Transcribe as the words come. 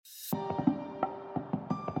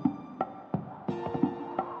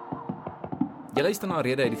Jy luister na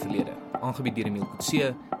Rede uit die Verlede, aangebied deur Emile Kutse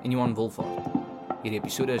en Johan Wolfhard. Hierdie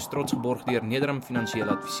episode is trots geborg deur Nederum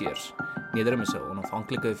Finansiële Adviseurs. Nederum is 'n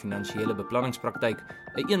onafhanklike finansiële beplanningspraktyk,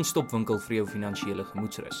 'n een-stopwinkel vir jou finansiële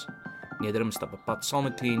gemoedsrus. Nederum stap 'n pad saam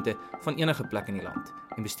met kliënte van enige plek in die land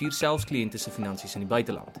en bestuur selfs kliënte se finansies in die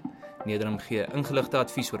buiteland. Nederum gee ingeligte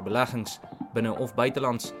advies oor beleggings, binne of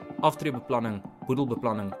buitelands, aftreebeplanning,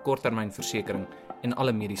 boedelbeplanning, korttermynversekering en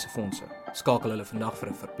alle mediese fondse. Skakel hulle vandag vir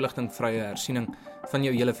 'n verpligtingvrye hersiening van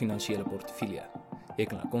jou hele finansiële portefeulje. Jy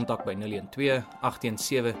kan hulle kontak by 012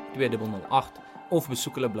 817 2008 of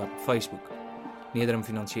besoek hulle blad op Facebook. Nederum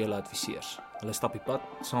Finansiële Adviseurs. Hulle stap die pad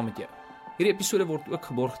saam met jou. Hierdie episode word ook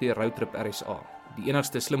geborg deur Roadtrip RSA, die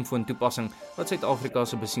enigste slimfoon toepassing wat Suid-Afrika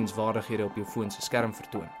se besienswaardighede op jou foon se skerm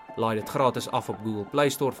vertoon. Laai dit gratis af op Google Play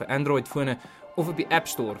Store vir Android-fone of op die App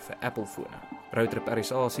Store vir Apple-fone. Roadtrip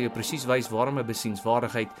RSA sal jou presies wys waarom 'n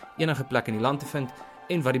besienswaardigheid enige plek in die land te vind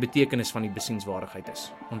en wat die betekenis van die besienswaardigheid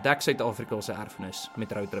is. Ontdek Suid-Afrika se erfenis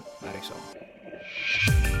met Roadtrip RSA.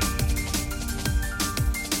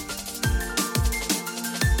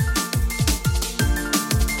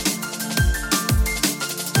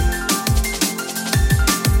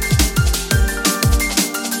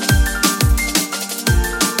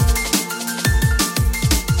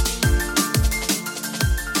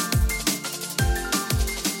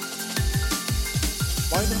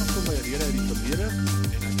 Baie welkom by Rede uit die Verlede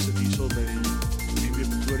en ek sit hierso by die NW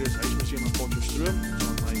Pretoria Huismuseum in Potchefstroom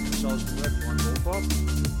saam met my geselsgenoot Johan Wolfhard.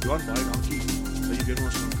 Johan, baie dankie dat jy weer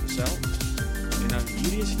ons gaan gesels. En nou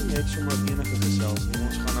hierdie is nie net sommer enige gesels nie,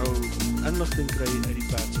 ons gaan nou inligting kry uit die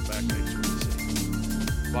perd se bek uit, so te sê.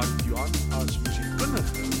 Want Johan, as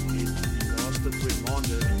musiekkundige het die laaste 2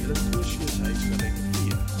 maande die hele Toosius huis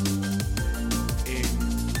gerenoveer. En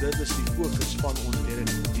dit is die fokus van ons Rede uit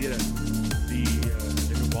die Verlede. Die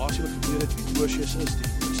renovasie wat gebeur het, die Toosius is, die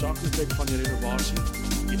noodsaaklikheid van die renovasie,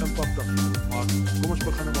 die impak daarvan. Maar kom ons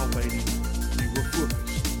begin maar by die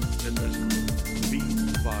hooffokus. Dit is, wie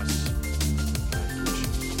was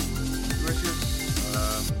Toosius? Toosius,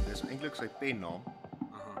 dis eintlik sy pennaam.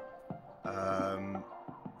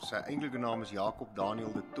 Sy eintlike naam is Jacob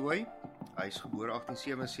Daniel de Tooy. Hy is gebore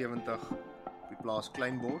 1877 op die plaas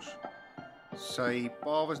Kleinbos. Sy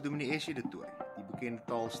pa was Dominee S.J. de Tooy, die bekende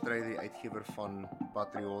taalstryder, die uitgewer van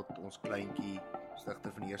Patriot, Ons Kleintjie,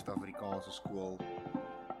 stigter van die eerste Afrikaanse skool.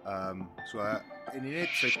 En nie net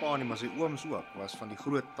sy pa nie, maar sy ooms ook, was van die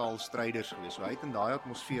groot taalstryders geweest. So hy het in daai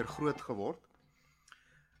atmosfeer groot geword.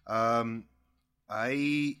 Hy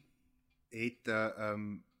het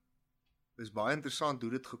is baie interessant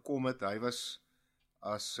hoe dit gekom het. Hy was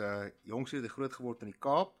as jongseun groot geword in die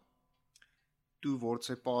Kaap. Toe word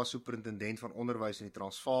sy pa superintendent van onderwys in die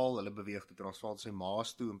Transvaal. Hulle beweeg toe Transvaal sy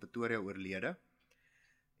maas toe in Pretoria oorlede.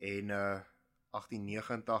 En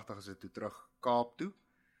 1889 is hy toe terug Kaap toe.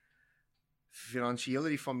 Finansieel het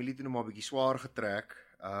die familie toe nog maar 'n bietjie swaar getrek.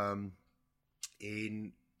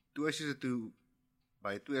 En toe is hy toe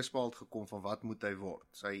by 'n tweespalt gekom van wat moet hy word.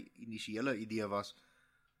 Sy initiële idee was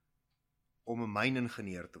om 'n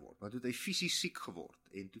myningenieur te word. Maar toe het hy fisies siek geword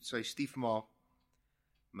en toe het sy stiefma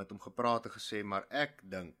met hom gepraat en gesê, maar ek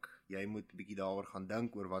dink, jy moet 'n bietjie daaroor gaan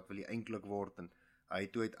dink oor wat wil jy eintlik word, en hy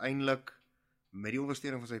het toe uiteindelik met die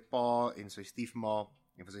ondersteuning van sy pa en sy stiefma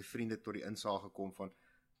en van sy vriende tot die insaag gekom van,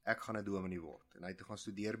 ek gaan 'n dominee word, en hy het toe gaan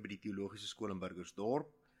studeer by die teologiese skool in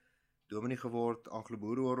Burgersdorp, dominee geword,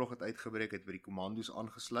 Anglo-Boereoorlog het uitgebreek, het by die kommando's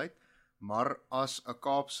aangesluit, maar as 'n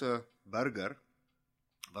Kaapse burger,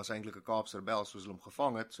 was eintlik 'n Kaapse rebel, soos hulle hom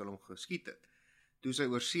gevang het, so hulle hom geskiet het. Toe sy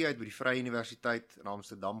oor see uit by die Vrye Universiteit in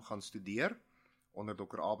Amsterdam gaan studeer, onder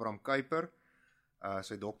Dr. Abraham Kuyper,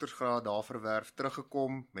 sy doktorsgraad daar verwerf,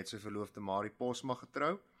 teruggekom, met sy verloofde Marie Posma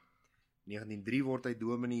getrou. In 1903 word hy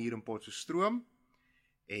dominee hier in Potchefstroom,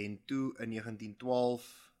 en toe in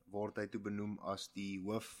 1912 word hy toe benoem as die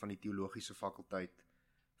hoof van die teologiese fakulteit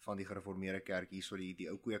van die gereformeerde kerk hierso, die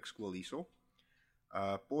ou kweekskool hierso.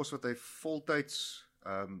 Pos wat hy voltyds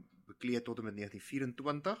bekleed tot en met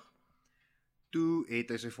 1924, toe het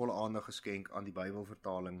hy sy volle aandag geskenk aan die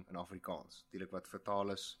Bybelvertaling in Afrikaans, natuurlik wat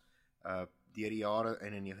vertaal is deur die jare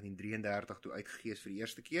en in 1933 toe uitgegee is vir die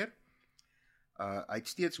eerste keer. Hy het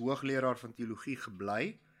steeds hoogleraar van teologie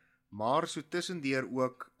gebly, maar so tussendeur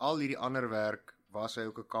ook al hierdie ander werk was hy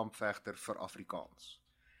ook 'n kampvegter vir Afrikaans.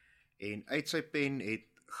 En uit sy pen het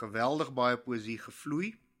geweldig baie poësie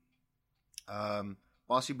gevloei.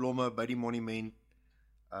 Passieblomme by die monument,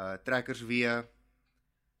 Trekkerswee,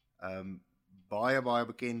 baie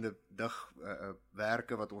bekende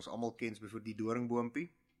werke wat ons almal ken, byvoorbeeld die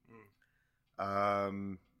Doringboompie.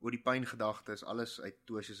 Oor die pyngedagtes, alles uit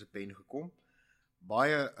Toosius se pen gekom.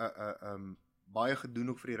 Baie baie gedoen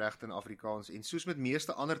ook vir die regte in Afrikaans en soos met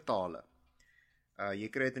meeste ander tale. Jy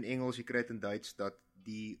kry dit in Engels, jy kry dit in Duits dat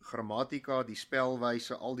die grammatika, die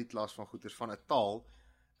spelwyse, al die klas van goeters van 'n taal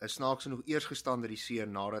is snaaks genoeg eers gestandardiseer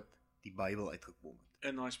nadat die Bybel uitgekom het.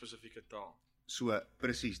 In daai spesifieke taal. So,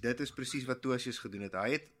 presies, dit is presies wat Tosius gedoen het.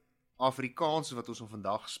 Hy het Afrikaans wat ons hom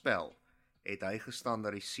vandag spel, het hy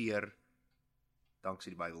gestandardiseer danksy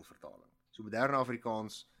die Bybelvertaling. So moderne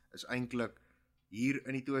Afrikaans is eintlik hier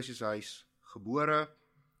in die Tosius huis gebore,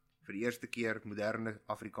 vir die eerste keer moderne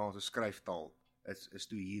Afrikaanse skryftaal is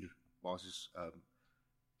toe hier basis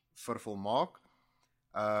vervolmaak.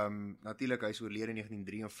 Natuurlik hy is oorlede in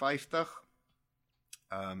 1953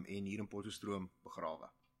 en hier in Potchefstroom begrawe.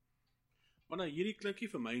 Maar nou, hierdie klinkie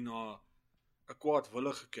vir my na 'n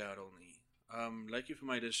kwaadwillige kerel nie. Lyk jy vir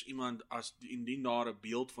my dis iemand as indien daar 'n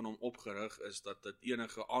beeld van hom opgerig is dat dit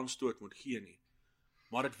enige aanstoot moet gee nie,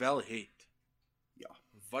 maar dit wel het. Ja.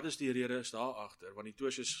 Wat is die rede is daar agter? Want die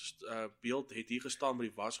Tosius beeld het hier gestaan by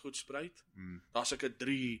die wasgoedspruit. Daar's seker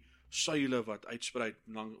 3 suile wat uitspruit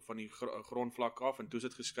van die grondvlak af en toe is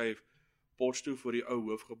dit geskuif Potchefstroom voor die ou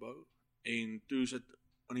hoofgebou en toe is dit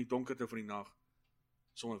in die donkerte van die nag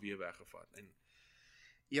sommer weer weggevat. En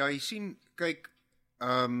ja, jy sien, kyk,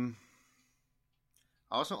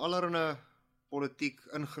 daar's nou allerlei politiek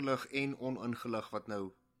ingelig en oningelig wat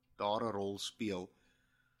nou daar 'n rol speel.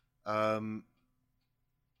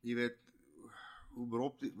 Jy weet, hoe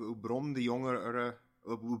brom die jongere,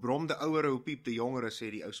 hoe brom die ouere, hoe piep die jongere, sê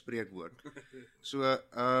die ou spreekwoord. So,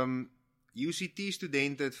 UCT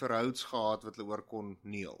studente het verhouds gehad wat hulle oor kon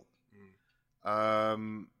neel.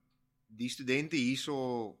 Die studente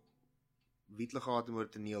hierso wie het hulle gehad om oor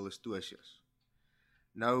te neel is Tosius.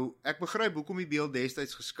 Nou, ek begryp hoekom die beeld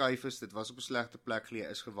destyds geskuif is, dit was op 'n slegte plek geleë,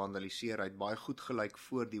 is gewandaliseer, hy het baie goed gelyk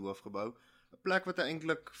voor die hoofgebou, 'n plek wat hy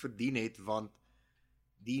eintlik verdien het, want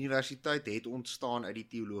die universiteit het ontstaan uit die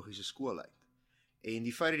teologiese skool uit. En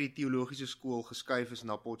die feit dat die teologiese skool geskuif is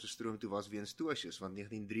na Potchefstroom toe was weens Tosius, want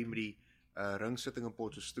 1903 met die ringsitting in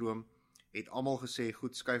Potchefstroom het almal gesê,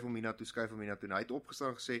 goed, skuif hom hiernatoe, skuif hom hiernatoe. En hy het opgestaan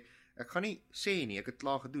en gesê, ek gaan nie sê nie, ek het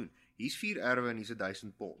klaar gedoen. Hier's 4 erwe en hier's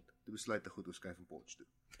 1000 pond. Toe besluit ek goed, ons skuif in Potchefstroom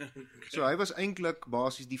toe. So hy was eintlik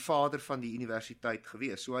basies die vader van die universiteit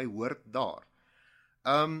gewees, so hy hoort daar.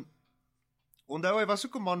 Onthou, hy was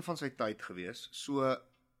ook 'n man van sy tyd gewees, so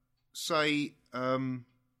sy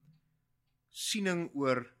siening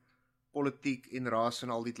oor politiek en ras en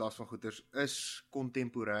al die klas van goeters is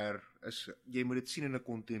kontemporêr, jy moet dit sien in 'n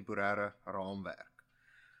kontemporêre raamwerk.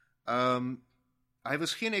 Hy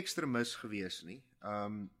was geen ekstremis gewees nie.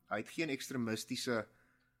 Hy het geen ekstremistiese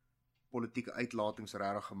politieke uitlatings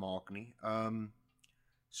regtig gemaak nie.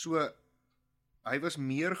 So hy was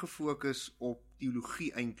meer gefokus op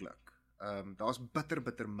teologie eintlik. Daar's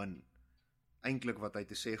bitter min eintlik wat hy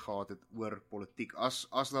te sê gehad het oor politiek.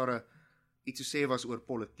 As daar iets te sê was oor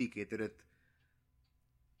politiek, het dit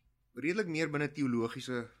redelik meer binne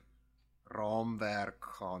teologiese raamwerk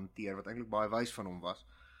gehanteer, wat eintlik baie wys van hom was.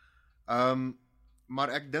 Maar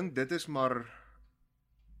ek dink dit is maar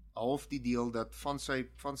half die deel dat van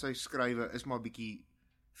sy skrywe is maar bietjie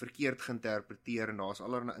verkeerd geïnterpreteer en daar's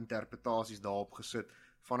allerlei interpretasies daarop gesit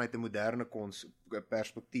vanuit 'n moderne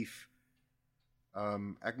perspektief.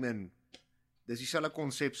 Ek meen, dis dieselfde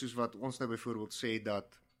konsep soos wat ons nou byvoorbeeld sê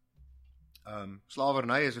dat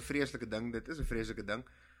slawerny is 'n vreeslike ding, dit is 'n vreeslike ding,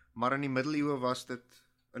 maar in die middeleeue was dit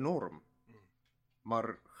 'n norm.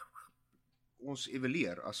 Maar ons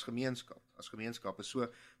evalueer as gemeenskap.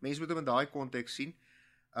 So mense moet hom in daai konteks sien.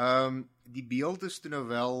 Die beeld is toe nou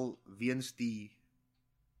wel weens die,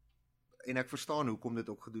 en ek verstaan hoekom dit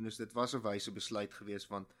ook gedoen is, dit was 'n wyse besluit geweest,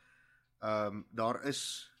 want daar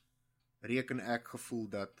is, reken ek, gevoel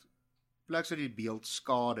dat plek so die beeld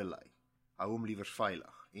skade ly, hou hom liewer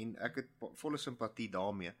veilig, en ek het volle simpatie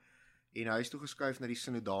daarmee, en hy is toe geskuif na die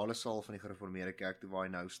synodale saal van die gereformeerde kerk toe waar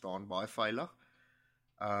hy nou staan, baie veilig.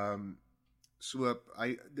 So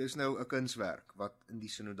dis nou 'n kunswerk wat in die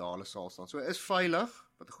synodale saal staan. So hy is veilig,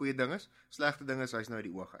 wat 'n goeie ding is. Slegte ding is hy's nou uit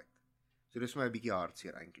die oog uit. So dis vir my 'n bietjie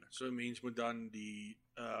hartseer eintlik. So mens moet dan die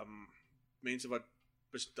mense wat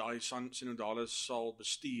daai synodale saal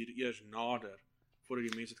bestuur eers nader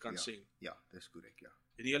voordat die mense dit kan sien. Ja, dis korrek, ja.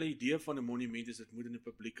 En die hele idee van 'n monument is dit moet in 'n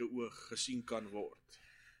publieke oog gesien kan word.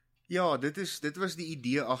 Ja, dit was die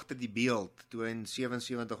idee agter die beeld toe in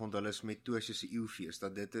 77 onthul is met Tosius se eeufees,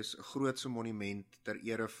 dat dit is 'n grootse monument ter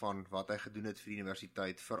ere van wat hy gedoen het vir die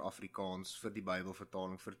universiteit, vir Afrikaans, vir die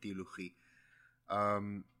Bybelvertaling, vir teologie.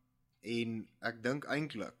 En ek dink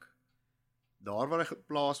eintlik daar waar hy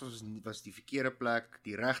geplaas was die verkeerde plek,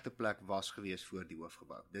 die regte plek was gewees voor die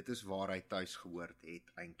hoofgebou. Dit is waar hy tuis gehoord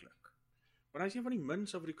het eintlik. Want hy is een van die min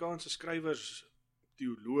Suid-Afrikaanse skrywers,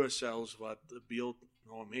 teoloë selfs, wat 'n beeld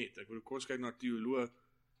na hom het. Ek bedoel, kom ons kyk na teoloë,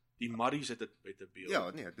 die Marries het 'n beeld. Ja,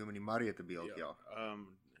 nee, Dominee Marie het 'n beeld, ja.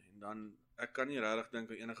 En dan, ek kan nie regtig dink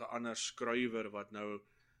aan enige ander skrywer wat nou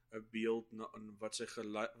 'n beeld wat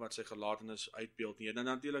sy gelatenis uitbeeld nie. En dan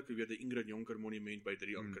natuurlik weer die Ingrid Jonker monument by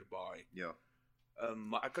 3 Ankerbaai. Ja.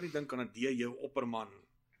 Maar ek kan nie dink aan 'n D.J. Opperman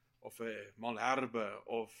of 'n Malherbe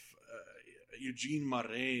of Eugene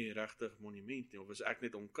Marais regtig monument nie, of is ek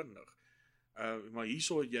net onkundig. Maar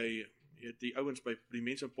hierso het jy die ouens by die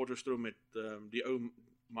mense in Potchefstroom met die ou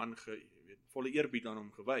man volle eerbied aan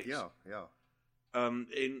hom gewys. Ja.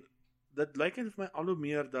 En dit lyk net vir my al hoe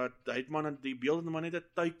meer dat die beeld maar net 'n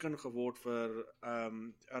teiken geword vir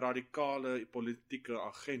 'n radikale politieke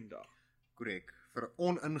agenda. Korrek, vir 'n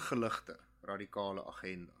oningeligte radikale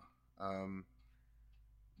agenda.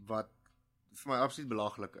 Wat vir my absoluut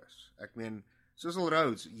belaglik is. Ek meen, Cecil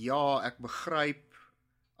Rhodes, ja, ek begryp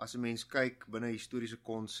as 'n mens kyk binne historiese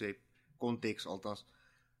konteks althans,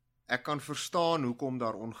 ek kan verstaan hoekom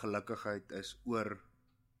daar ongelukkigheid is oor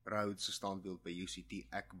Rhodes se standbeeld by UCT.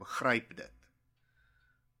 Ek begryp dit.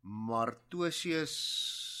 Maar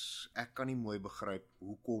Tosius, ek kan nie mooi begryp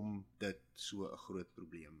hoekom dit so 'n groot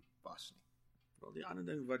probleem was nie. Wel, die ander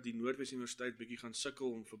ding wat die Noordwes Universiteit bietjie gaan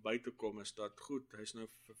sukkel om verby te kom is dat goed, hy's nou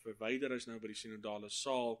verwyder, hy's nou by die sinodale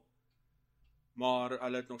saal, maar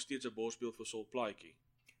hulle het nog steeds 'n borsbeeld vir Saul Plaatjie.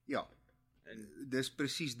 Ja. En dis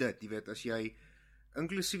presies dit, jy weet, as jy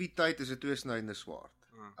inklusiwiteit is 'n tweesnydende swaard.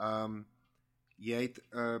 Jy het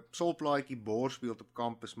 'n Saul Plaatjie borsbeeld op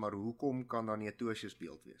kampus, maar hoekom kan daar nie 'n Tosius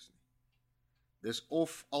beeld wees nie? Dis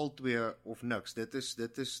of albei of niks. Dit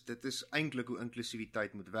is eintlik hoe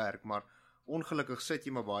inklusiwiteit moet werk, maar ongelukkig sit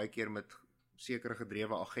jy maar baie keer met sekere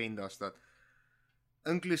gedrewe agendas dat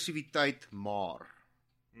inklusiwiteit maar.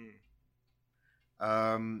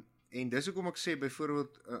 En dis hoekom ek sê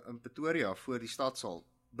byvoorbeeld in Pretoria voor die stadsaal,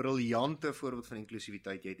 briljante voorbeeld van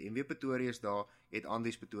inklusiwiteit. Jy het MW Pretoria is daar, jy het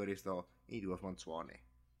Andes Pretoria is daar en die Hoofman Swane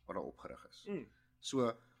wat daar opgerig is.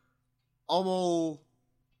 So almal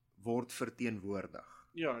word verteenwoordig.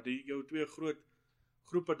 Ja, jou twee groot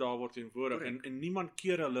groepe daar word teenwoordig en niemand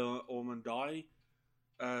keer hulle om in daai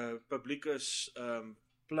publiekus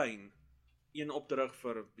plein een opdruk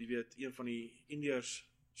vir, jy weet, een van die Indiërs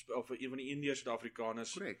of een van die Indiërs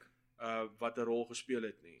Suid-Afrikaners wat 'n rol gespeel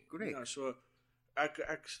het nie. Ja, so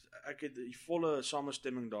ek het die volle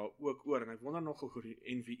samestemming daar ook oor en ek wonder nog hoe die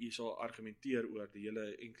NVI sal argumenteer oor die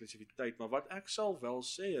hele inklusiwiteit, maar wat ek sal wel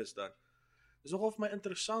sê is dat dis nogal vir my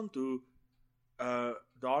interessant hoe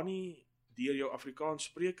daar nie deur jou Afrikaans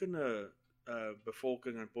sprekende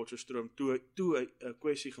bevolking in Potchefstroom toe 'n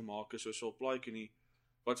kwessie gemaak is soos Saul Plaatjie nie,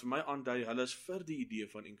 wat vir my aandui hulle is vir die idee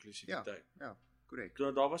van inklusiwiteit. Ja, korrek.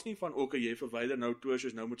 So daar was nie van jy verwyder nou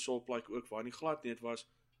Tosius, nou met Saul Plaatjie ook, waar nie glad nie, dit was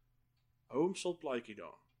hou hom Saul Plaatjie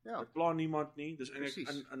daar. Ja. Dit pla niemand nie, dis eintlik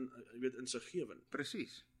jy weet insiggewend.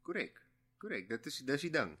 Presies, korrek. Dis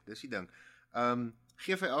die ding.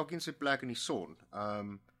 Geef hy elkeen sy plek in die son.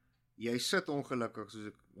 Jy sit ongelukkig, soos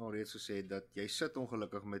ek al reeds gesê het, dat jy sit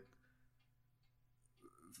ongelukkig met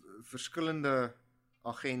verskillende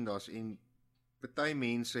agendas en party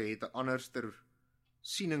mense het 'n anderster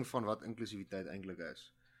siening van wat inklusiwiteit eintlik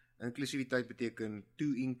is. Inklusiwiteit beteken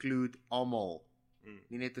to include almal,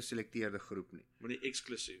 nie net 'n selekteerde groep nie. Moenie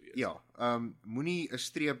eksklusief wees. Ja, moenie 'n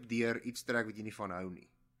streep deur iets trek wat jy nie van hou nie.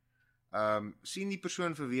 Sien die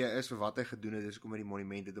persoon vir wie hy is, vir wat hy gedoen het, dis hoekom hy die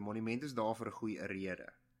monument het. 'n Monument is daar vir 'n goeie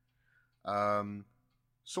rede.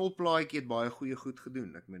 Saul Plaatjie het baie goeie goed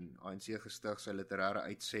gedoen. Ek meen ANC gestig, sy literêre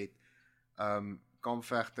uitset,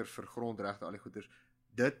 kampvegter vir grondregte, al die goeters.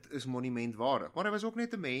 Dit is monumentwaardig. Maar hy was ook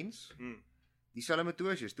net 'n mens. Dieselfde met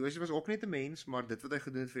Tosius. Tosius was ook net 'n mens, maar dit wat hy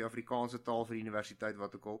gedoen het vir die Afrikaanse taal, vir die universiteit,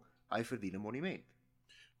 wat ook al, hy verdien 'n monument.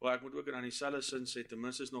 Wel, ek moet ook aan dieselfde sin sê, ten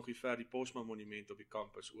minste is nog nie ver die Posma monument op die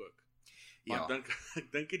kampus ook. Maar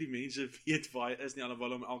ek dink die mense weet waar hy is nie,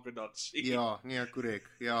 alhoewel hom elke dag sien. Ja, nee, korrek.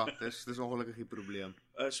 Ja, dis ongelukkig die probleem.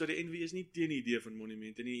 So die NVI is nie teen die idee van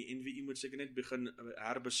monumente nie. Die NVI moet seker net begin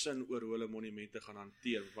herbesin oor hoe hulle monumente gaan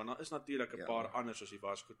hanteer, want daar is natuurlik 'n paar anders soos die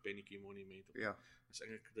Wasgoed Pennetjie monument. Ja. Dis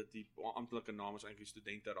eintlik dat die amptelike naam is eintlik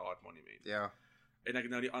Studenteraad monument. Ja. En ek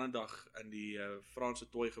het nou die ander dag in die Franse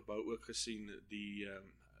Tooi gebou ook gesien die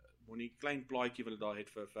klein plaatjie wat hulle daar het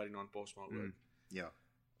vir Ferdinand Posma ook. Ja.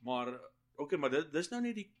 Maar maar dis nou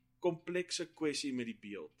net die komplekse kwessie met die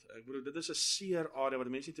beeld. Ek bedoel, dit is 'n seer area wat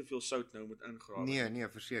mense nie te veel sout nou moet ingrawe. Nee,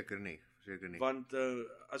 verseker nie. Want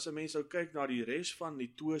as 'n mens nou kyk na die res van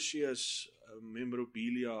die Tosius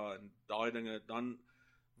memorabilia en daai dinge, dan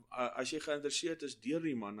as jy geïnteresseerd is deur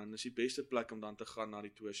die man, dan is die beste plek om dan te gaan na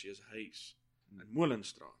die Tosius huis in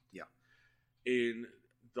Molenstraat. Ja. En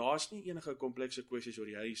daar's nie enige komplekse kwessies oor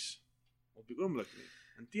die huis op die oomblik nie.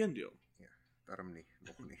 Inteendeel. Daarom nie,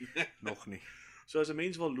 nog nie, nog nie. So as 'n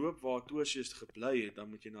mens wil loop waar Toosius gebly het, dan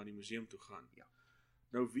moet jy na die museum toe gaan. Ja.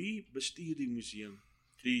 Nou wie bestuur die museum,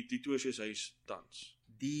 die Toosius huis tans?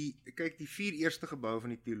 Kyk, die 4 eerste geboue van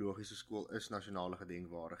die teologiese skool is nasionale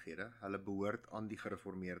gedenkwaardighede. Hulle behoort aan die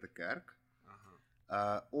gereformeerde kerk.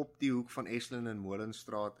 Op die hoek van Eslin en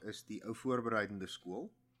Molenstraat is die ou voorbereidende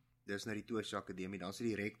skool. Dis nou die Toosius Akademie, dan is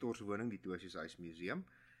die rektorswoning, die Toosius Huis Museum.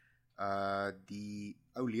 Die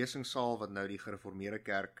ou lesingssaal wat nou die gereformeerde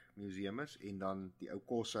kerk museum is, en dan die ou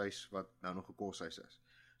koshuis wat nou nog 'n koshuis is.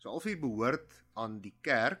 So al 4 behoort aan die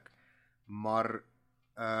kerk, maar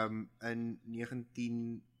in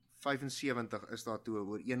 1975 is daar toe 'n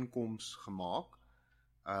ooreenkoms gemaak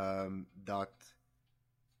dat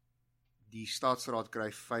die Stadsraad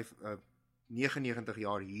kry 99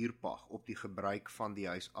 jaar huurpag op die gebruik van die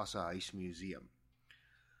huis as 'n huismuseum.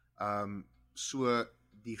 So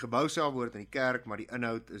die gebou self behoort aan die kerk, maar die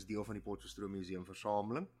inhoud is deel van die Potchefstroom Museum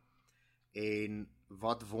versameling. En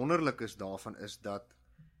wat wonderlik is daarvan is dat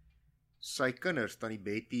sy kinders, Tannie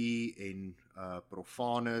Betty en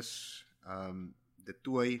Profanus, De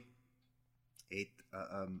Tooy, het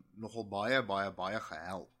nogal baie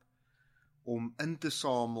gehelp om in te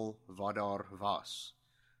samel wat daar was.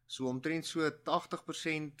 So omtrent so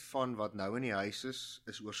 80% van wat nou in die huis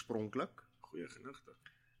is oorspronklik. Goeie genigte.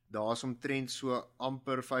 Daar is omtrent so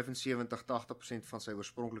amper 75-80% van sy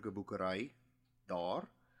oorspronklike boekery daar.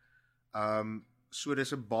 So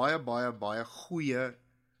dis 'n baie goeie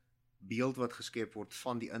beeld wat geskep word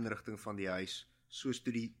van die inrigting van die huis, soos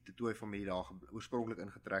toe die Tooi familie daar oorspronklik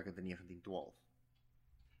ingetrek het in 1912.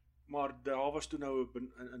 Maar daar was toe nou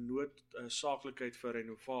 'n noodsaaklikheid vir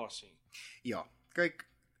renovasie. Ja, kyk,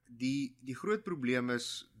 die groot probleem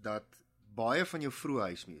is dat baie van jou vroeë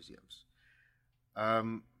huismuseums,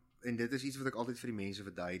 en dit is iets wat ek altyd vir die mense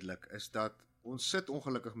verduidelik, is dat ons sit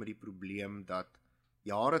ongelukkig met die probleem dat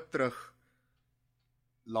jare terug,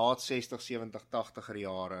 laat 60, 70, 80er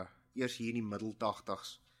jare, eers hier in die middel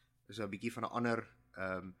 80s, is 'n bietjie van 'n ander,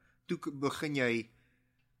 toe begin jy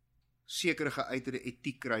sekere geuiterde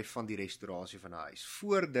etiek kry van die restaurasie van 'n huis.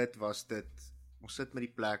 Voor dit was dit, ons sit met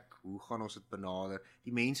die plek, hoe gaan ons dit benader?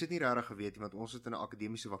 Die mense het nie regtig geweet nie, want ons het in 'n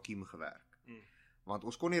akademiese vakuum gewerk. Want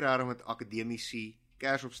ons kon nie regtig met akademici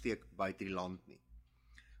kers opsteek buite die land nie.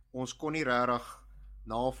 Ons kon nie regtig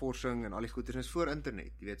navorsing en al die goeders, is voor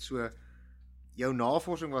internet, jy weet, so jou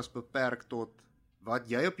navorsing was beperk tot wat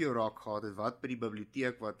jy op jou raak gehad het, wat by die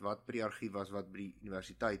biblioteek, wat by die argief was, wat by die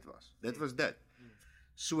universiteit was. Dit was dit.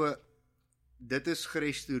 So, dit is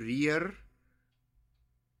gerestaureer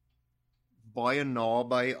baie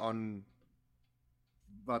naby aan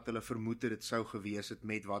wat hulle vermoed het dit sou gewees het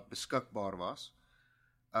met wat beskikbaar was.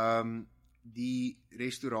 Die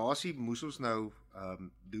restaurasie moes ons nou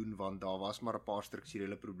doen, want daar was maar 'n paar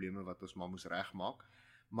strukturele probleme wat ons maar moes regmaak.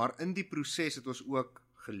 Maar in die proses het ons ook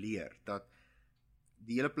geleer dat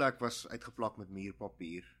die hele plek was uitgeplak met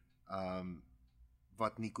muurpapier,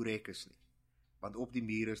 wat nie korrek is nie. Want op die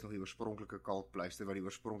mure is nog die oorspronklike kalkpleister wat die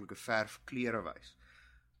oorspronklike verfkleure wys.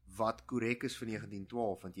 Wat korrek is vir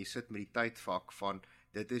 1912, want jy sit met die tydvak van,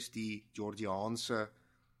 dit is die Georgiaanse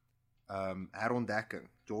herontdekking,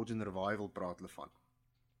 Georgian Revival praat hulle van.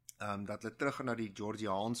 Dat hulle terug na die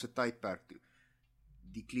Georgiaanse tydperk toe.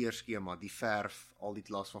 Die kleurskema, die verf, al die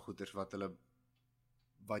klas van goeders wat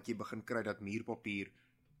jy begin kry, dat muurpapier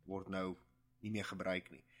word nou nie meer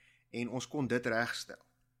gebruik nie. En ons kon dit regstel.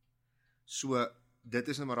 So, dit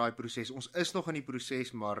is nou maar daai proses. Ons is nog in die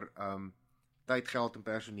proses, maar tyd, geld en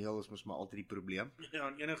personeel is mos maar altyd die probleem. Ja,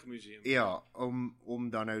 in enige museum. Ja, om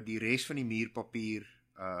dan nou die res van die muurpapier,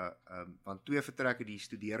 want 2 vertrekke, die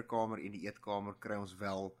studeerkamer en die eetkamer, kry ons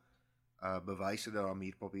wel bewyse dat daar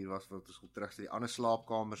muurpapier was, wat ons goed terugstel. Die ander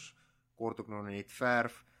slaapkamers kort ook nog net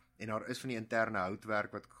verf, en daar is van die interne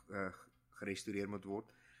houtwerk wat gerestaureer moet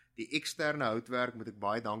word. Die eksterne houtwerk, moet ek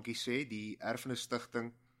baie dankie sê, die Erfenis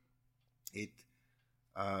Stichting het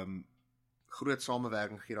groot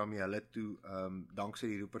samewerking gegee daarmee, hulle toe danksy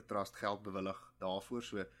die Rupert Trust geld bewillig daarvoor,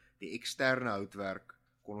 so die eksterne houtwerk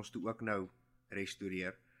kon ons toe ook nou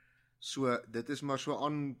restaureer. So dit is maar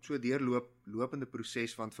so deurlopende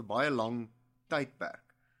proses, want vir baie lang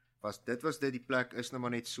tydperk was dit die plek is nou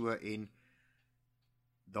maar net so, en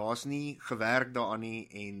daar's nie gewerk daaraan nie,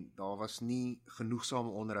 en daar was nie genoegsame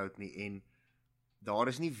onderhoud nie, en daar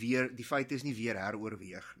is nie weer, die feite is nie weer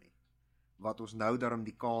heroorweeg nie. Wat ons nou daarom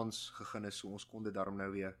die kans gegee is, so ons kon dit daarom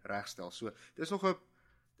nou weer regstel. So,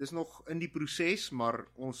 dis nog in die proses, maar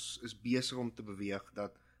ons is besig om te beweeg,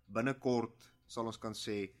 dat binnekort sal ons kan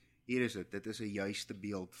sê, hier is dit is 'n juiste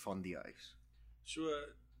beeld van die huis. So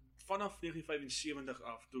vanaf 1975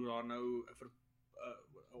 af, toe daar nou 'n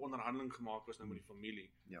onderhandeling gemaak was nou met die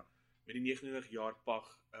familie, Ja. met die 99 jaar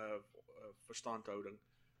pag verstandhouding,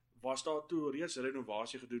 was daar toe reeds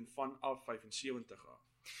renovasie gedoen vanaf 75 af.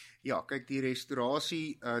 Ja, kyk, die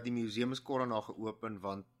restaurasie, die museum is kort daarna geopen,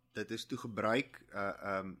 want dit is toe gebruik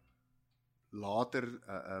later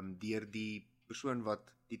deur die persoon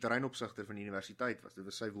wat die terreinopsigter van die universiteit was. Dit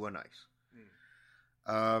was sy woonhuis.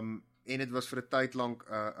 En dit was vir 'n tyd lank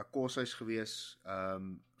 'n koshuis gewees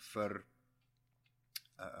vir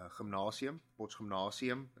 'n gimnasium, Potch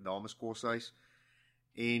Gimnasium, 'n dames koshuis.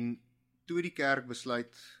 En toe die kerk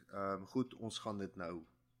besluit, goed, ons gaan dit nou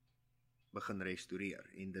begin restaureer.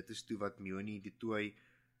 En dit is toe wat Mioni du Toit,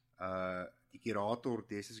 die kurator,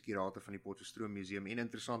 destyds kurator van die Potchefstroom Museum en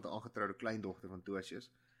interessante aangetroude kleindogter van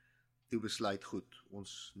Tosius, toe besluit, goed,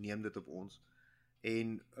 ons neem dit op ons.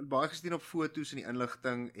 En baie gesien op foto's en die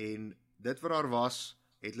inligting, en dit wat daar was,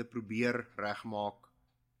 het hulle probeer regmaak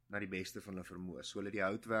na die beste van hulle vermoë. So hulle die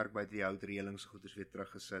houtwerk by die houtreëlings goeders weer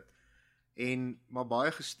teruggesit, maar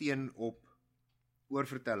baie gesteen op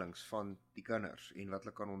oorvertellings van die kinders en wat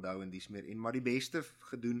hulle kan onthou en dies meer, maar die beste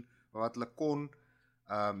gedoen wat hulle kon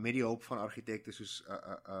met die hulp van argitekte soos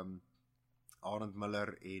Arend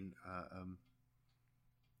Miller en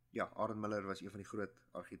Arend Miller was een van die groot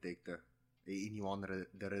argitekte en Johan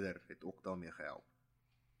de Ridder het ook daarmee gehelp.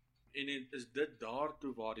 En is dit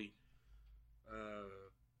daartoe waar die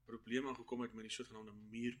probleme gekom het met die sogenaamde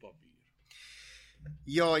muurpapier?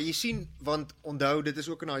 Ja, jy sien, want onthou, dit is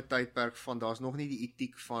ook in daai tydperk van, daar's nog nie die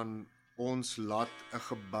etiek van ons laat 'n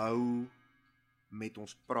gebou met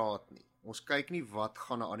ons praat nie. Ons kyk nie wat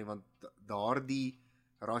gaan aan nie, want daardie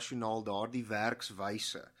rasionaal, daardie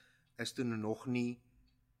werkswyse is toe nog nie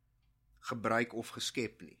gebruik of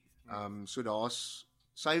geskep nie. So daar's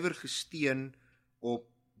suiwer gesteun op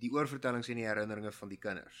die oorvertellings en die herinneringe van die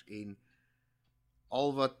kinders. En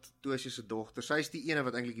al wat Tosius se dogter, sy is die ene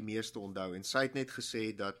wat eintlik die meeste onthou, en sy het net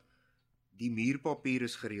gesê dat die muurpapier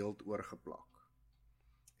is gereeld oorgeplak.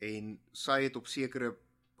 En sy het op sekere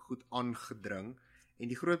goed aangedring, en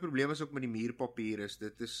die groot probleem is ook met die muurpapier is,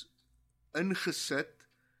 dit is ingesit.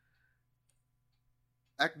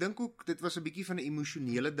 Ek dink ook, dit was 'n bietjie van 'n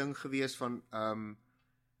emosionele ding gewees van,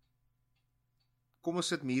 kom ons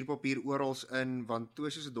sit muurpapier orals in, want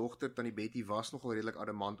Tosius se dogter, Tannie Betty, was nogal redelik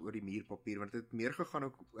adamant oor die muurpapier, want dit het meer gegaan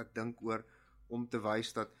ook, ek dink, oor om te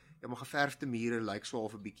wys dat, ja, maar geverfde mure lyk so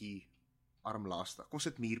half 'n bietjie armlastig. Kom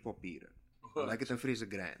sit muurpapier in. Dan lyk dit in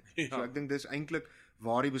vreeslik grand. Ja. So ek dink dis eintlik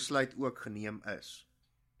waar die besluit ook geneem is.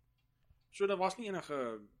 So daar was nie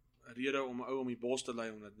enige rede om 'n ou om die bos te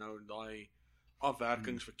lei om dit nou daai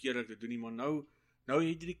afwerkings verkeerlik te doen nie, maar nou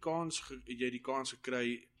het jy die kans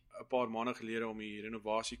gekry 'n paar maande gelede om die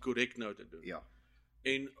renovasie korrek nou te doen. Ja.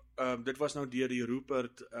 En dit was nou deur die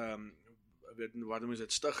Rupert wat noem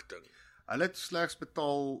dit, stigting. Hulle het slegs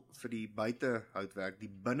betaal vir die buitehoutwerk, die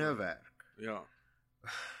binnewerk. Ja.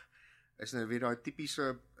 Is nou weer daai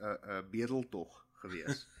tipiese bedeltog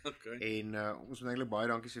gewees. Okay. En ons moet eintlik baie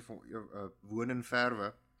dankie sê vir Woon en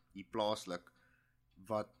Verwe hier plaaslik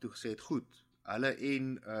wat toe gesê het, goed, hulle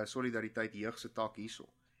en Solidariteit Jeug se tak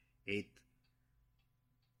hierso het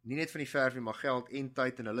nie net van die verf nie, maar geld en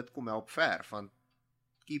tyd, en hulle het kom help verf, want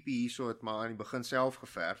Kiepie hierso het maar aan die begin self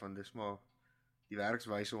geverf, want dis maar die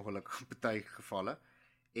werkswyse ongelukkig party gevalle,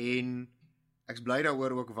 en ek's bly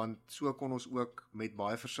daaroor ook, want so kon ons ook met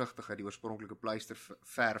baie versigtigheid die oorspronklike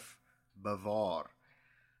pleisterverf bewaar.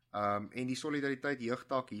 En die Solidariteit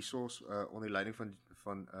Jeugtak hierso onder die leiding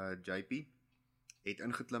van JP het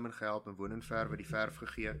ingeklim en gehelp en Woon en Verwe die verf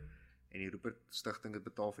gegee, en die Rupert Stichting het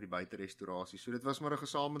betaal vir die buiterestaurasie. So dit was maar 'n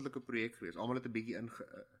gesamentlike projek geweest. Almal het 'n bietjie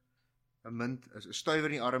 'n stuiwer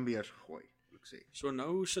in die armbeers gegooi, wil ek sê. So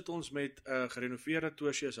nou sit ons met 'n gerenoveerde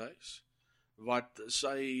Tosius huis, wat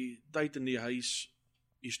sy tyd in die huis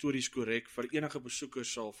histories korrek vir enige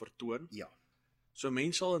besoekers sal vertoon. Ja. So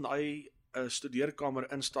mense sal in daai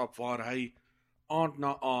studeerkamer instap waar hy aand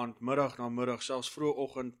na aand, middag na middag, selfs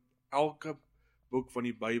vroegoggend elke boek van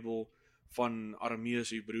die Bybel van Aramees,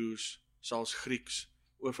 Hebreëus, selfs Grieks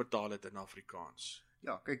oorvertaal het in Afrikaans.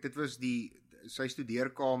 Ja, kyk, dit was sy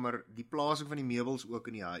studeerkamer, die plasing van die meubels ook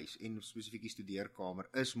in die huis en spesifiek die studeerkamer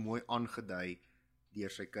is mooi aangedui deur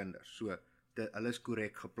sy kinders. So hulle is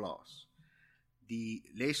korrek geplaas.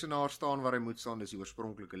 Die lesenaar staan waar hy moet staan, dis die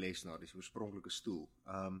oorspronklike lesenaar, dis die oorspronklike stoel.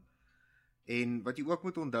 En wat jy ook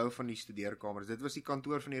moet onthou van die studeerkamer, dit was die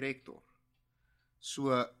kantoor van die rektor.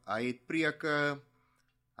 So hy het preke,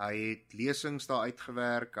 hy het lesings daar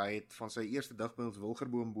uitgewerk, hy het van sy eerste digbundels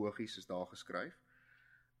Wilgerboomboogies is daar geskryf.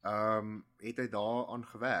 Het hy daar aan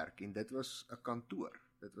gewerk en dit was 'n kantoor.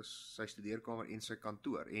 Dit was sy studeerkamer en sy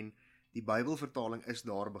kantoor. En die Bybelvertaling is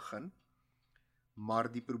daar begin.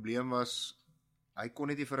 Maar die probleem was, hy kon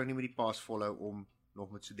net nie vir nie met die pas volhou om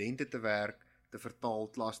nog met studente te werk, te vertaal,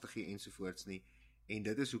 klas te gee ensovoorts nie. En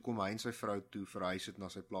dit is hoekom hy en sy vrou toe verhuis het na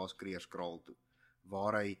sy plaas Kreerskraal toe,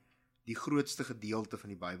 waar hy die grootste gedeelte van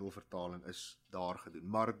die Bybelvertaling is daar gedoen.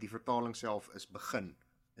 Maar die vertaling self is begin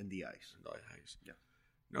in die huis. In daai huis. Ja.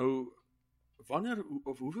 Nou, wanneer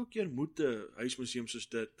of hoeveel keer moet 'n huismuseum soos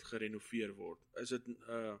dit gerenoveer word? Is dit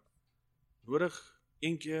nodig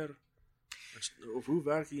een keer? Of hoe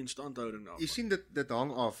werk die instandhouding nou? Jy sien dit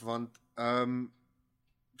hang af, want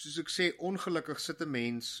soos ek sê, ongelukkig sit 'n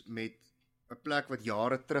mens met 'n plek wat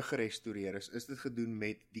jare terug gerestoreer is dit gedoen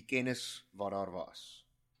met die kennis wat daar was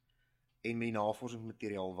en met die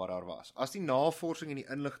navorsingsmateriaal wat daar was. As die navorsing en die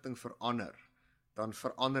inligting verander, dan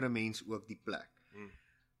verander 'n mens ook die plek.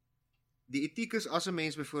 Die etiek is, as 'n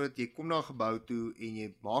mens byvoorbeeld, jy kom na 'n gebou toe en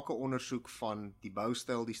jy maak 'n ondersoek van die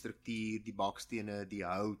boustyl, die struktuur, die bakstene, die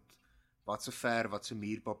hout, wat se verf, wat se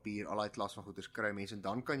muurpapier, al daai klas van goeders kry mense, en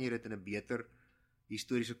dan kan jy dit in 'n beter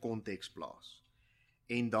historiese konteks plaas.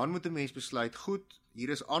 En dan moet 'n mens besluit, goed, hier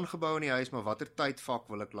is aangebou in die huis, maar watter tydvak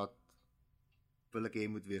wil ek hê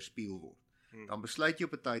moet weerspieël word. Dan besluit jy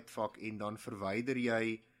op 'n tydvak en dan verwyder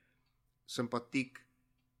jy simpatiek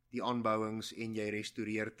die aanbouings en jy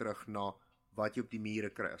restoreer terug na wat jy op die mure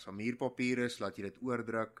kry. As daar muurpapier is, laat jy dit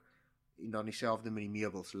oordruk, en dan dieselfde met die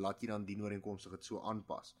meubels, laat jy dan dienooreenkomstig dit so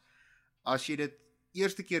aanpas. As jy dit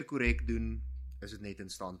eerste keer korrek doen, is dit net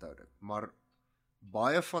instandhouding. Maar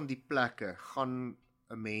baie van die plekke gaan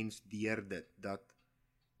 'n mens deur dit, dat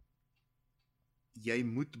jy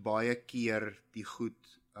moet baie keer die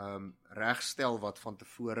goed regstel wat van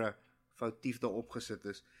tevore foutief daarop gesit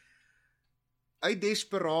is. Uit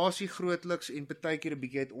desperasie grootliks en partykeer 'n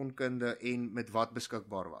bietjie uit onkunde en met wat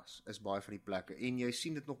beskikbaar was, is baie van die plekke. En jy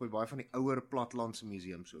sien dit nog by baie van die ouer plattelandse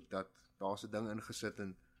museums ook, dat daar's 'n ding ingesit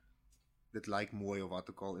en dit lyk mooi of wat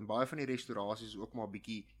ook al. En baie van die restaurasies is ook maar 'n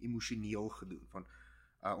bietjie emosioneel gedoen. Van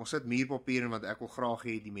ons sit muurpapier in want ek wil graag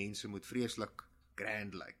hê die mense moet vreeslik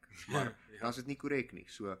grand lyk. Maar dan is dit nie korrek nie.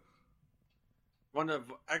 So Want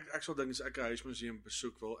ek sal dink as ek 'n huismuseum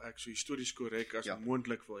besoek, wil ek so histories korrek as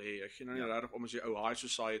moontlik wil hê. Ek gee nou nie regtig om as jy ou high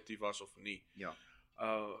society was of nie. Ja.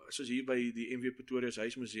 Soos hier by die MW Pretoria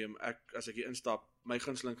Huismuseum, as ek hier instap, my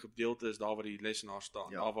gunsteling gedeelte is daar waar die lesenaar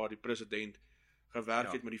staan, daar waar die president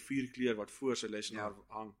gewerk het met die vierkleur wat voor sy lesenaar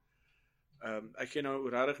hang. Ek gee nou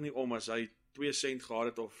regtig nie om as hy 2 sent gehad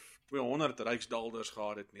het of 200 ryksdalders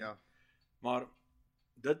gehad het nie. Maar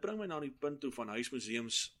dit bring my na die punt toe van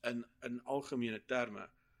huismuseums in algemene terme.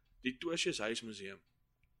 Die Toosius Huismuseum,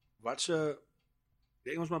 wat se,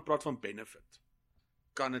 die Engelsman praat van benefit,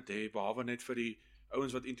 kan dit hê, behalwe net vir die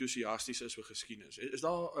ouens wat entoesiasties is vir geskiedenis. Is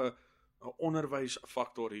daar 'n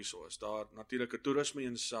onderwysfaktor hierso? Is daar natuurlik 'n toerisme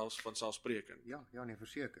en selfs van selfsprekend? Ja, nee,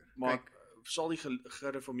 verseker. Maar sal die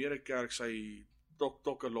gereformeerde kerk sy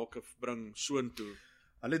tokkelokke bring soontoe?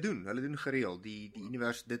 Hulle doen gereeld. Die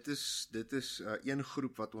universiteit, dit is een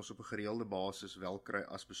groep wat ons op 'n gereelde basis wel kry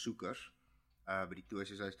as besoekers by die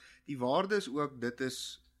Toosius huis. Die waarde is ook, dit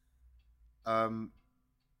is 'n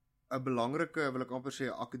belangrike, wil ek amper sê,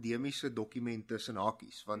 akademiese dokument tussen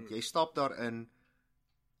hakies, want jy stap daarin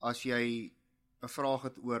as jy 'n vraag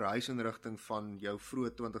het oor huisinrigting van jou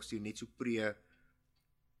vroeë 20ste eeu, net so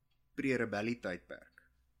pre-rebellie tydperk.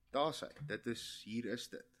 Daar's hy. Hier is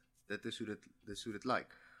dit. Dit is hoe dit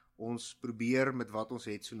lyk. Ons probeer met wat ons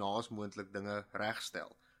het so na as moontlik dinge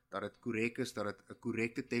regstel, dat dit korrek is, dat dit 'n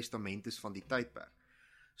korrekte testament is van die tydperk.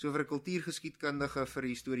 So vir 'n kultuurgeskiedkundige, vir 'n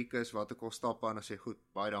historikus wat ek al stap aan en sê, goed,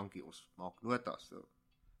 baie dankie, ons maak notas. So,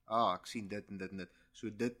 ek sien dit en dit en dit. So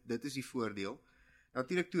dit is die voordeel.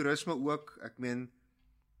 Natuurlik toerisme ook, ek meen,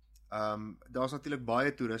 daar's natuurlik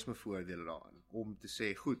baie toerisme voordele daarin, om te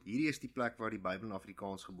sê, goed, hierdie is die plek waar die Bybel in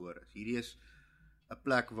Afrikaans gebore is. Hierdie is 'n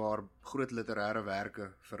plek waar groot literêre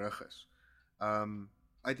werke verrig is.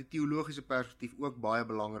 Uit 'n teologiese perspektief ook baie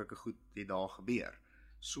belangrike goed het daar gebeur.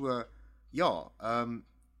 So,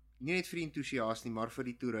 nie net vir die entoesiast nie, maar vir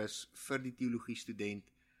die toerist, vir die teologie student.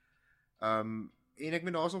 En ek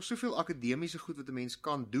meen, daar is nog soveel akademiese goed wat 'n mens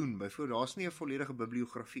kan doen. Byvoorbeeld, daar's nie 'n volledige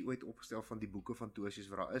bibliografie ooit opgestel van die boeke van Toosius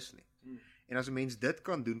wat daar is nie. En as 'n mens dit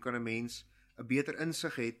kan doen, kan 'n mens 'n beter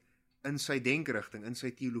insig het in sy denkrigting, in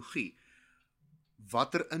sy teologie.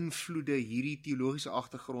 Watter invloede hierdie teologiese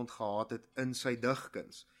agtergrond gehad het in sy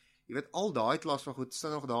digkuns. Jy weet, al daai klas van goed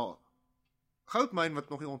staan nog daar. Goudmyn wat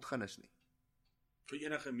nog nie ontgin is nie. Vir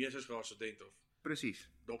enige meestersgraad student of Presies.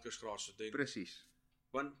 doktersgraad student. Presies.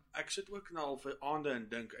 Want ek sit ook nou al vir aande en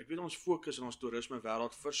dink, ek weet ons fokus in ons toerisme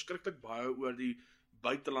wêreld verskriklik baie oor die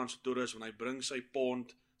buitelandse toerist, want hy bring sy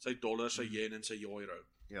pond, sy dollar, sy yen en sy euro.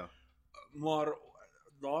 Ja. Maar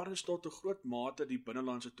daar is tot 'n groot mate die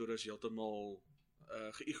binnelandse toerist heeltemal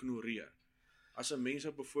geïgnoreer. As 'n mens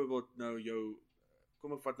byvoorbeeld nou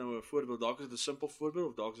kom ek vat nou 'n voorbeeld, dalk is dit 'n simpel voorbeeld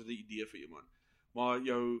of dalk is dit 'n idee vir iemand. Maar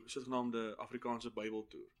jou sogenaamde Afrikaanse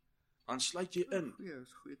Bybeltoer. Dan sluit jy in Goeie, is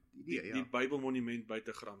 'n goeie idee, die ja. Bybelmonument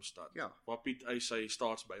buite Gramstad. Ja. Waar Piet Eys sy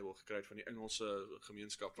staatsbybel gekry het van die Engelse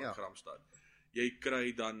gemeenskap van Ja. Gramstad. Jy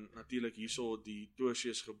kry dan natuurlik hierso die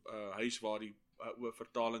Tosius huis waar die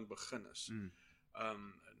vertaling begin is.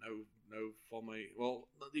 Nou van my,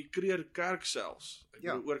 die Kreer Kerk selfs. Ek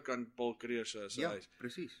Ja. bedoel oorkant Paul Kreer se huis.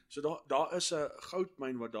 Presies. So daar is 'n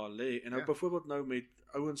goudmyn wat daar lê en nou byvoorbeeld nou met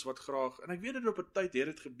ouens wat graag, en ek weet dit op 'n tyd het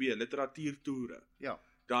dit gebeur, literatuurtoere. Ja.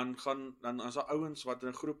 Dan as daar ouens wat in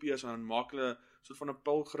 'n groepie is en dan maak hulle soort van 'n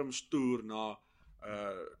pilgrimstoer na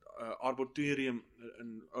Arboretum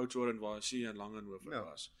in Oudtshoorn waar sy in Langehoven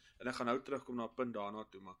was. En ek gaan nou terugkom na 'n punt daarna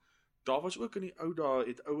toe, maar daar was ook in die ou dae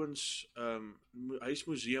het ouens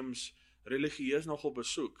huismuseums religieus nogal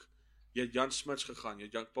besoek. Jy het Jan Smuts gegaan, jy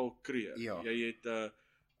het Jan Paul Kreer, jy het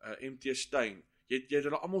MT Steyn. Jy het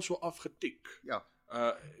hulle almal so afgetik. Ja.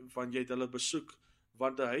 Want jy het hulle besoek,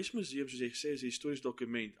 want 'n huismuseum soos jy gesê is 'n historiese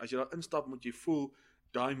dokument. As jy daar instap, moet jy voel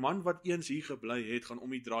daai man wat eens hier gebly het, gaan om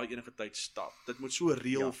die draai enige tyd stap. Dit moet so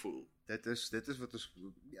reël voel. Dit is wat ons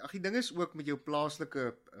die ding is ook met jou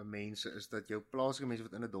plaaslike mense is dat jou plaaslike mense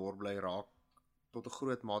wat in 'n dorp bly raak tot 'n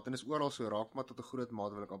groot mate en is oral so raak maar tot 'n groot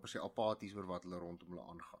mate wil ek amper sê apaties oor wat hulle rondom hulle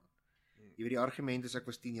aangaan. Jy weet die argument is ek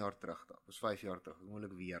was 10 jaar terug daar, was 5 jaar terug, hoe moet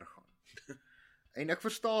ek weer gaan? En ek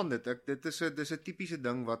verstaan dit. Dis 'n tipiese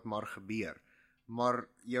ding wat maar gebeur. Maar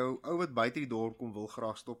jou ou wat buite die dorp kom wil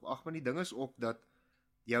graag stop. Maar die ding is ook dat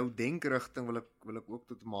jou denkrigting wil ek ook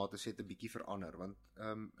tot 'n mate sê 'n bietjie verander, want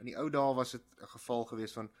in die ou dae was dit 'n geval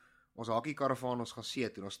geweest van ons hakkie karavaan, ons gaan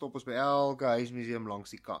see toe, ons stop ons by elke huismuseum langs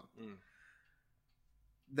die kant.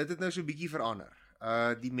 Dit het nou so 'n bietjie verander.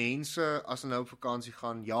 Die mense as hulle nou op vakansie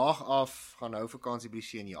gaan, jaag af, gaan nou vakansie by die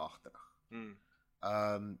see en jaag terug.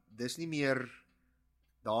 Dis nie meer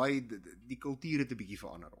die kultuur het 'n bietjie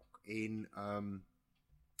verander ook. En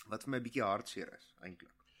wat vir my 'n bietjie hartseer is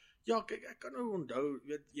eintlik. Ja, kyk, ek kan nou onthou,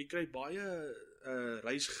 jy kry baie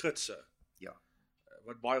reisgidse. Ja.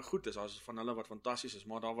 Wat baie goed is, as van hulle wat fantasties is,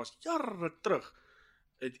 maar daar was jare terug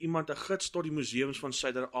het iemand 'n gids tot die museums van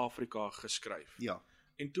Suider-Afrika geskryf. Ja.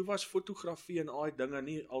 En toe was fotografie en al die dinge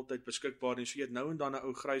nie altyd beskikbaar nie. So jy het nou en dan 'n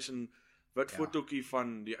ou grys en wit fotootjie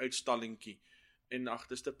van die uitstallingkie. En ag,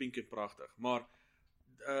 dis te pink en pragtig. Maar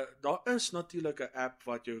daar is natuurlik 'n app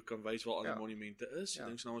wat jou kan wys waar al die monumente is. Ek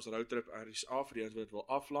dink se naam is Roadtrip RSA vir die ouens wat dit wil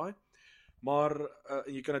aflaai. Maar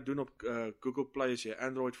jy kan dit doen op Google Play as jy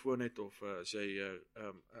Android foon het of as jy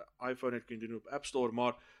iPhone het, kan jy doen op App Store,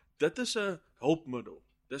 maar dit is 'n hulpmiddel.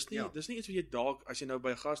 Dis nie iets wat jy dalk as jy nou by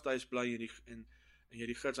 'n gastehuis bly en jy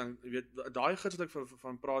die gids dan weet daai gids wat ek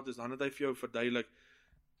van praat is, dan het hy vir jou verduidelik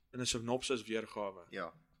in 'n synopsis weergawe.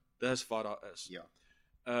 Ja. Dis wat daar is. Ja.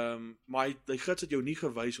 Maar die gids het jou nie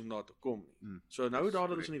gewys om daar te kom nie. So nou dat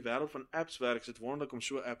ons in die wêreld van apps werk, is dit wonderlik om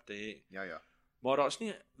so 'n app te hê. Ja. Maar daar's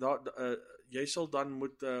nie jy sal dan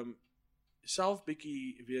moet self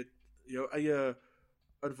bietjie jou eie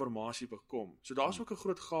inligting bekom. So daar's ook 'n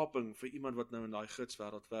groot gaping vir iemand wat nou in daai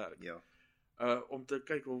gidswêreld werk. Ja. Om te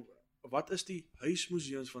kyk wat is die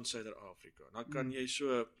huismuseums van Suider-Afrika? Dan kan jy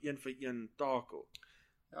so een vir een takel.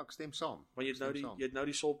 Ja, ek stem saam. Want jy het nou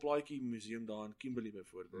die Solplaatjie museum daar in Kimberley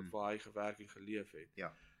byvoorbeeld waar hy gewerk en geleef het.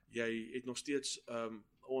 Ja. Jy het nog steeds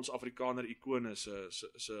ons Afrikaner ikone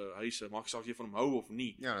se huise, maak saak jy van hom hou of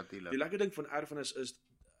nie. Ja, natuurlik. Die lekker ding van erfenis is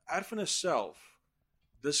erfenis self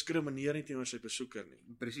diskrimineer nie teenoor sy besoeker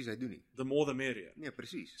nie. Presies, hy doen nie. The more the merrier. Nee,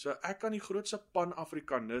 presies. So ek kan die grootste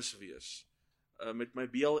pan-Afrikanis wees met my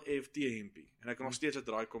BLFT hempie en ek kan nog steeds 'n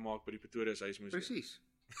draai kom maak by die Pretoria Huismuseum. Presies.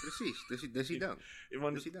 Dis die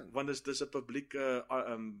ding. Want dis 'n publieke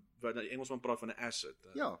wat die Engelsman praat van 'n asset.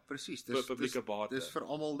 Ja, presies. Publieke bate. Dis vir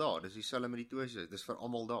almal daar. Dis dieselfde met die toesies. Dis vir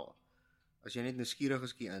almal daar. As jy net nuuskierig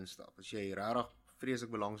is, kan instap. As jy regtig vreeslik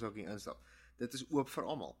belangstel, kan instap. Dit is oop vir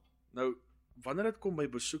almal. Nou, wanneer dit kom by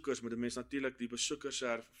besoekers, moet 'n mens natuurlik die besoeker se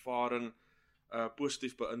ervaring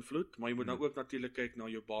positief beïnvloed, maar jy moet nou ook natuurlik kyk na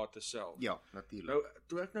jou bate self. Ja, natuurlik. Nou,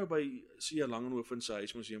 toe ek nou by C.A. Langehoven se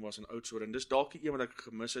huismuseum was in Oudtshoorn, dis dalk die een wat ek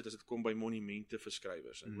gemis het as dit kom by monumente vir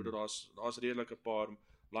skrywers. Ek bedoel daar's redelik 'n paar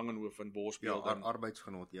Langehoven bosbeelde. Ja,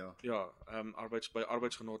 arbeidsgenot, ja. Ja, by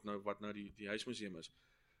arbeidsgenot nou wat nou die huismuseum is.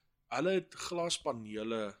 Hulle het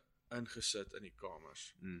glaspanele ingesit in die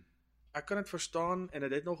kamers. Ek kan dit verstaan en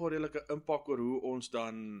dit het nogal redelike impak oor hoe ons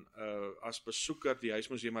dan as besoeker die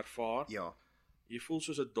huismuseum ervaar. Ja. jy voel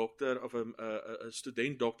soos 'n dokter of 'n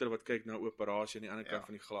student dokter wat kyk na 'n operasie aan die ander kant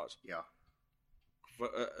van die glas. Ja.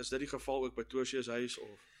 Is dit die geval ook by Tosie se huis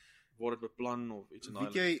of word dit beplan of iets in daai?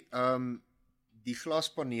 Weet jy, die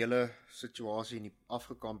glaspanele situasie en die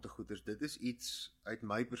afgekampte goeders, dit is iets uit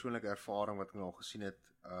my persoonlike ervaring wat ek nou al gesien het,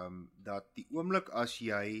 dat die oomblik as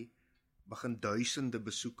jy begin duisende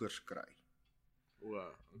besoekers kry,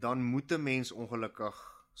 dan moet 'n mens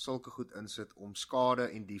ongelukkig sulke goed insit om skade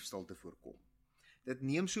en diefstal te voorkom. Dit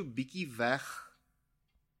neem so bietjie weg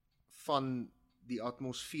van die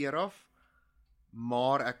atmosfeer af,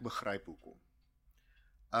 maar ek begryp hoekom.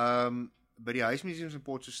 By die huismuseums in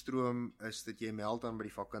Potchefstroom is dit jy meld aan by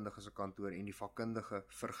die vakkundige se kantoor en die vakkundige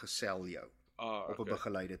vergesel jou op 'n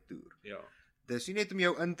begeleide toer. Ja. Dis nie net om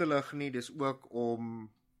jou in te lig nie, dis ook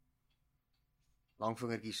om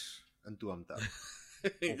langvingertjies in toom te hou.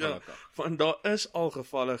 Ongelukkig. Want daar is al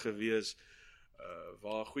gevalle gewees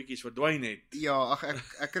waar goedjies verdwyn het. Ja, ag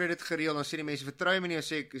ek kry dit gereeld, dan sê die mense vertrou my nie,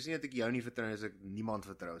 as ek is nie dat ek jou nie vertrou, as ek niemand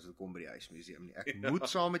vertrou as dit kom by die huismuseum nie. Ek moet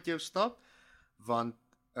saam met jou stap, want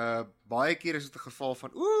baie keer is dit 'n geval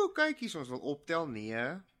van kyk hier, ons wil optel.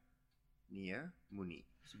 Nee, moenie,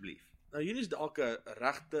 asseblief. Nou hier is dalk 'n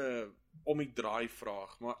regte om die draai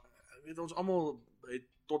vraag, maar weet ons almal het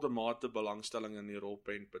tot 'n mate belangstelling in die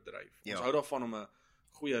rolprentbedryf. Ons hou daarvan om 'n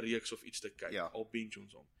goeie reeks of iets te kyk, al binge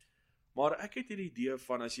ons om. Maar ek het hierdie idee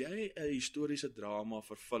van as jy 'n historiese drama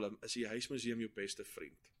verfilm, is die huismuseum jou beste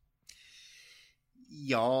vriend.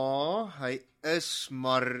 Ja, hy is,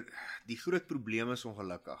 maar die groot probleem is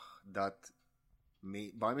ongelukkig dat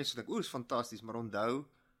baie mense dink, is fantasties, maar onthou,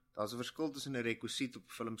 daar's 'n verskil tussen 'n rekwisiet op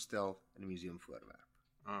 'n filmstel en 'n museumvoorwerp.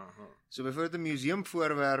 So byvoorbeeld 'n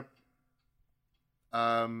museumvoorwerp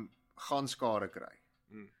gaan skade kry.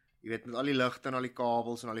 Jy weet, met al die ligte en al die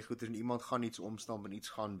kabels en al die goeders en iemand gaan iets omstamp en iets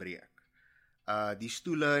gaan breek. Die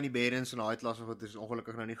stoele en die beddens en daai klas van goeders is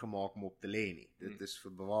ongelukkig nou nie gemaak om op te lê nie. Dit is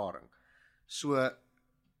vir bewaring. So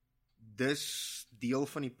dis deel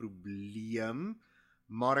van die probleem,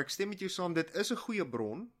 maar ek stem met jou saam, dit is 'n goeie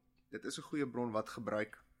bron. Dit is 'n goeie bron wat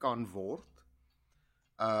gebruik kan word.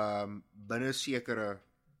 Binne sekere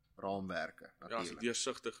raamwerke natuurlik. Ja, as dit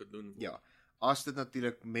deursigtig gedoen word. Ja, as dit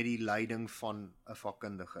natuurlik met die leiding van 'n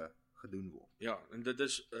vakkundige gedoen word. Ja, en dit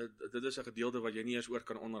is 'n gedeelte wat jy nie eens oor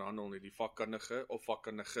kan onderhandel nie. Die vakkundige of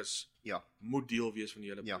vakkundiges moet deel wees van die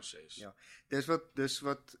hele proses. Ja. Dis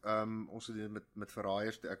wat ons gedoen met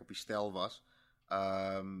verraaiers toe ek op die stel was.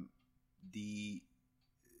 Die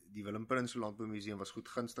Willem Prins Landboumuseum was goed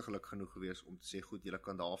gunstiglik genoeg geweest om te sê goed, julle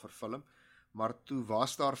kan daar verfilm, maar toe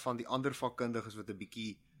was daar van die ander vakkundiges wat 'n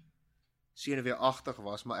bietjie senuweeagtig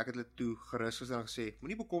was, maar ek het hulle toe gerus gesê en gesê,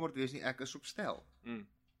 moenie bekommerd wees nie, ek is op stel.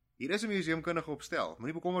 Hier is 'n museumkundige op stel,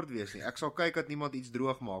 moenie bekommerd wees nie, ek sal kyk dat niemand iets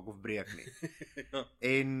droog maak of breek nie.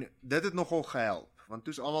 En dit het nogal gehelp, want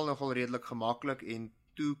toe is almal nogal redelik gemaklik en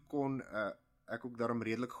toe kon ek ook daarom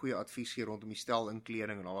redelik goeie advies gee rondom die stel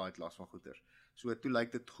inkleding en al daai klas van goeders. So toe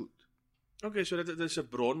lyk dit goed. Okay, so dit is 'n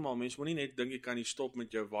bron, maar mens moenie net dink jy kan nie stop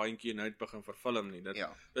met jou waantjie en nou begin verfilm nie. Dit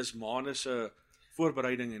is maande se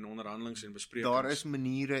voorbereiding en onderhandelings en besprekings. Daar is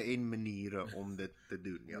maniere om dit te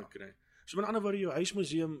doen, ja. Okay. So met ander woorde, jou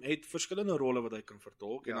huismuseum het verskillende rolle wat hy kan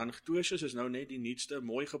vertolk en dan Tosie is nou net die nuutste,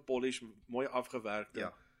 mooi gepolish, mooi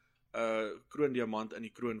afgewerkte kroondiamant in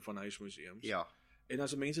die kroon van huismuseums. Ja. En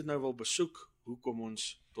as mense dit nou wil besoek, hoe kom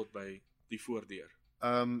ons tot by die voordeur?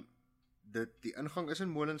 Die ingang is in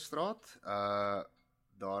Molenstraat.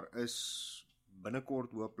 Daar is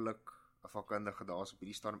binnekort hopelik 'n vakkundige daarso op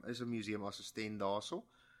hierdie stadium is 'n museumassistent daarso.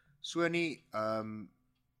 So nie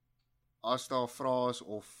as daar vrae is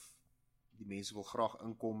of die mense wil graag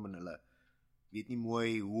inkom en hulle weet nie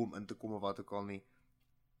mooi hoe om in te kom of wat ook al nie,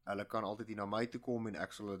 hulle kan altyd hier na my toe kom en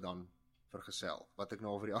ek sal hulle dan vergesel, wat ek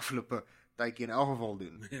nou al vir die afgelope tydjie in elk geval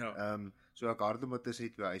doen. So ek hardloop met tussen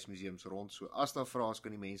die twee huismuseums rond, so as daar vrae is,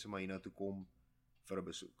 kan die mense maar hiernatoe kom vir 'n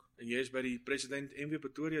besoek. En jy is by die President MW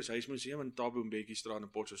Pretoria se huismuseum in Thabo Mbeki straat in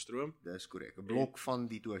Potchefstroom. Dis korrek, 'n blok van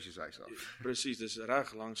die Tosie se huis af. Presies, dis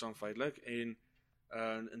reg langsaan feitelik en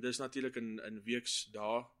dis natuurlik in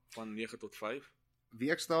weksdae van 9 tot 5.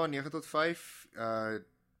 Weksdae 9 tot 5,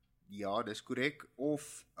 ja, dis korrek,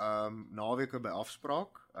 of naweke by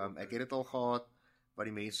afspraak. Ek het dit al gehad wat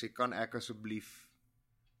die mense sê, kan ek asseblief,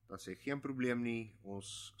 dan sê geen probleem nie,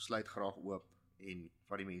 ons sluit graag oop en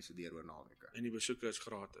vat die mense deur oor naweke. En die besoeke is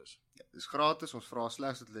gratis. Ja, dis gratis, ons vra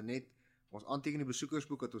slegs dat hulle net ons aanteken die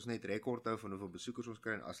besoekersboek dat ons net rekord hou van hoeveel besoekers ons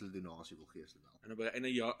kry en as hulle donasie wil gee, dan. En by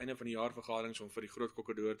einde van die jaarvergaderings om vir die groot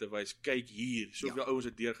kokkedoor te wys, kyk hier, soveel ouens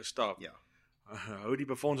het deur gestap. Ja. Hou die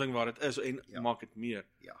befondsing waar dit is en maak dit meer.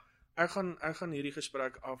 Ja. Ek gaan hierdie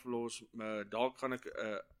gesprek aflos, dalk gaan ek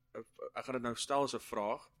ek gaan dit nou stel as 'n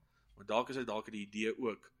vraag, maar dalk is dit dalk die idee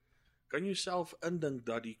ook. Kan jy jouself indink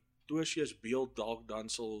dat die Tertius beeld dalk dan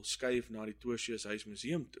sal skuif na die Tertius Huis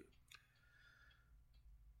Museum toe?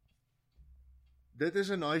 Dit is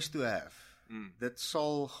 'n nice to have. Dit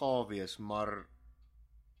sal gaaf wees, maar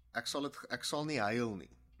ek sal nie huil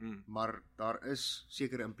nie. Maar daar is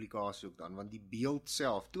sekere implikasie ook dan, want die beeld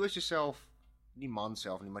self, Tertius self, nie man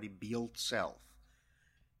self nie, maar die beeld self,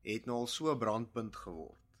 het nou al so 'n brandpunt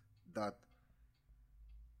geword, dat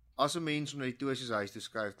as 'n mens na die Tertius huis toe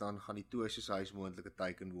skuif, dan gaan die Tertius huis moontlik 'n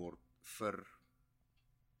teiken word vir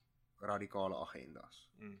radikale agendas.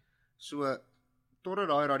 So, totdat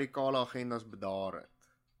daai radikale agendas bedaar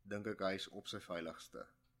het, dink ek hy is op sy veiligste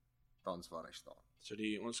tans waar hy staan. So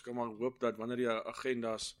ons kan maar hoop dat wanneer die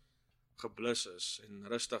agendas geblus is en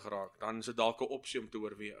rustig raak, dan is dit dalk 'n opsie om te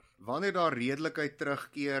oorweeg. Wanneer daar redelikheid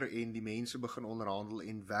terugkeer en die mense begin onderhandel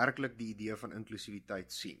en werklik die idee van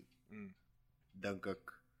inklusiwiteit sien, dink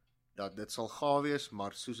ek dat dit sal gaaf wees,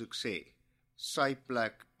 maar soos ek sê, sy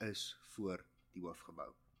plek is voor die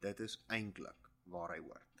hoofgebou. Dit is eintlik waar hy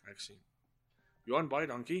hoort. Ek sien. Johan, baie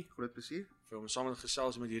dankie. Groot plesier. Vir om saam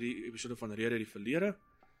gesels met hierdie episode van Rede uit die Verlede.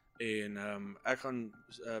 En ek gaan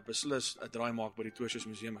beslis 'n draai maak by die Tertius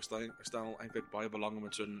Museum. Ek stel eintlik baie belang om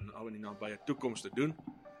dit so nou in die nabye toekoms te doen.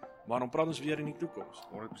 Maar dan praat ons weer in die toekoms.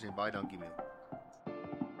 100% baie dankie, Meel.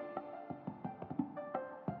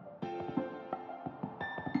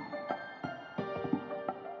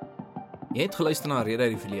 Jy het geluister na Rede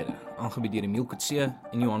uit die Verlede, aangebied deur Emile Coetzee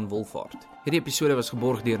en Johan Wolfhard. Hierdie episode was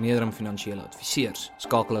geborg deur Nederum Finansiële Adviseurs.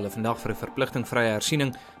 Skakel hulle vandag vir 'n verpligtingvrye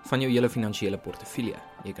hersiening van jou hele finansiële portefeulje.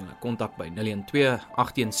 Jy kan hulle kontak by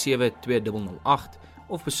 012-817-2008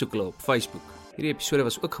 of besoek hulle op Facebook. Hierdie episode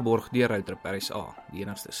was ook geborg deur Routerp RSA, die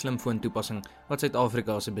enigste slimfoon toepassing wat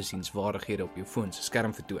Suid-Afrika se besienswaardighede op jou foon se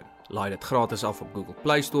skerm vertoon. Laai dit gratis af op Google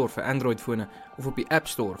Play Store vir Android-fone of op die App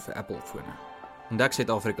Store vir Apple-fone. Ontdek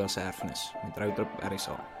Suid-Afrika se erfenis met Routerp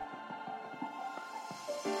RSA.